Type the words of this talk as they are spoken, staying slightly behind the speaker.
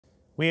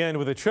We end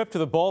with a trip to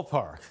the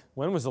ballpark.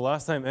 When was the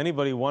last time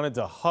anybody wanted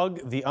to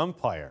hug the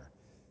umpire?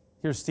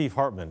 Here's Steve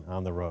Hartman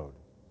on the road.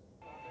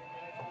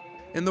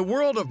 In the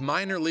world of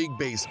minor league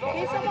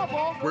baseball,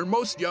 where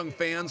most young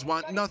fans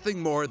want nothing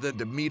more than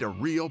to meet a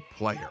real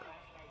player,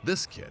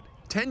 this kid,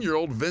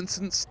 10-year-old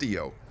Vincent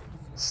Stio,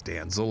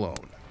 stands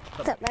alone.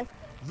 What's up, man?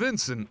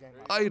 Vincent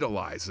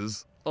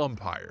idolizes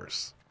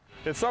umpires.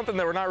 It's something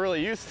that we're not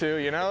really used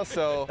to,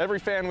 so every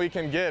fan we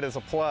can get is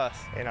a plus.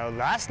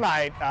 Last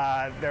night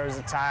there was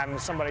a time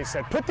somebody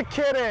said, "Put the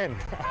kid in."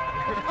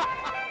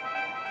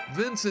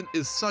 Vincent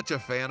is such a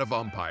fan of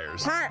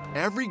umpires.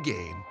 Every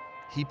game,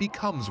 he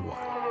becomes one.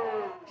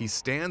 He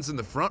stands in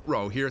the front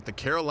row here at the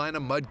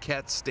Carolina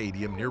Mudcats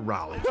Stadium near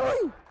Raleigh,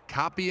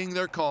 copying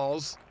their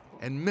calls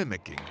and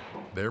mimicking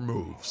their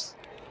moves.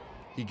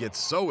 He gets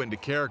so into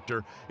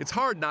character, it's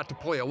hard not to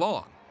play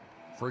along.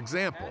 For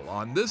example,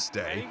 on this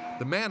day,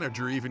 the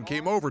manager even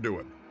came over to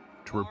him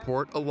to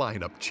report a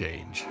lineup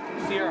change.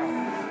 0.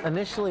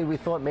 Initially, we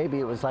thought maybe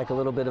it was like a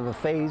little bit of a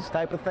phase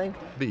type of thing.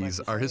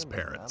 These are his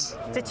parents.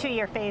 It's a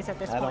 2-year phase at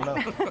this point.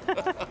 I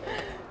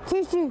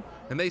don't know.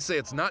 And they say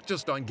it's not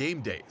just on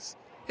game days.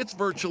 It's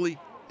virtually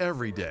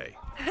every day.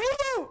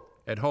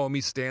 At home,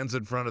 he stands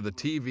in front of the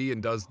TV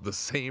and does the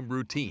same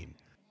routine.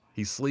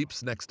 He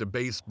sleeps next to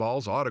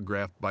baseballs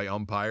autographed by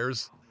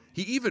umpires.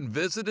 He even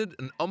visited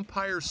an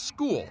umpire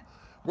school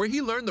where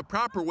he learned the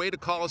proper way to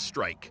call a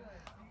strike,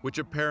 which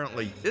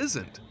apparently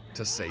isn't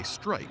to say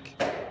strike.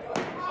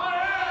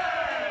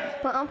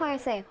 But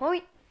umpires say,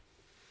 "Hoit."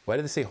 Why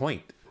do they say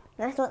hoint?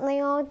 That's what they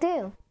all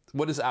do.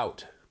 What is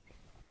out?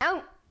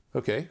 Out.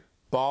 Okay.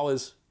 Ball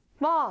is?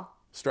 Ball.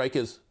 Strike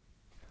is?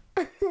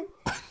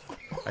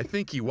 I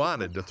think he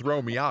wanted to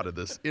throw me out of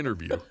this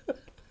interview.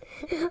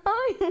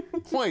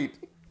 Wait,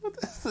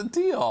 what's the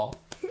deal?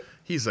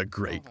 He's a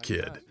great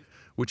kid,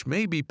 which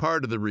may be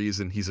part of the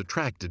reason he's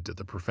attracted to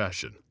the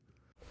profession.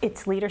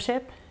 It's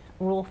leadership,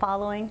 rule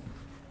following,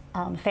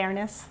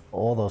 fairness.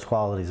 All those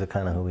qualities are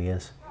kind of who he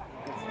is.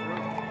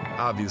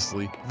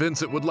 Obviously,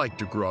 Vincent would like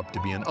to grow up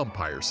to be an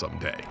umpire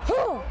someday.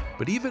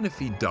 But even if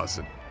he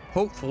doesn't,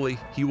 hopefully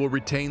he will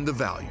retain the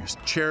values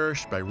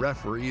cherished by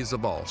referees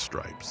of all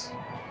stripes.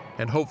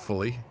 And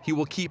hopefully he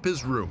will keep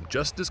his room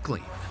just as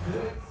clean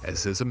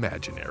as his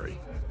imaginary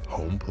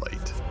home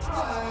plate.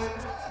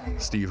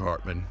 Steve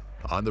Hartman,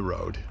 on the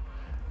road,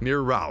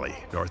 near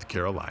Raleigh, North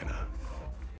Carolina.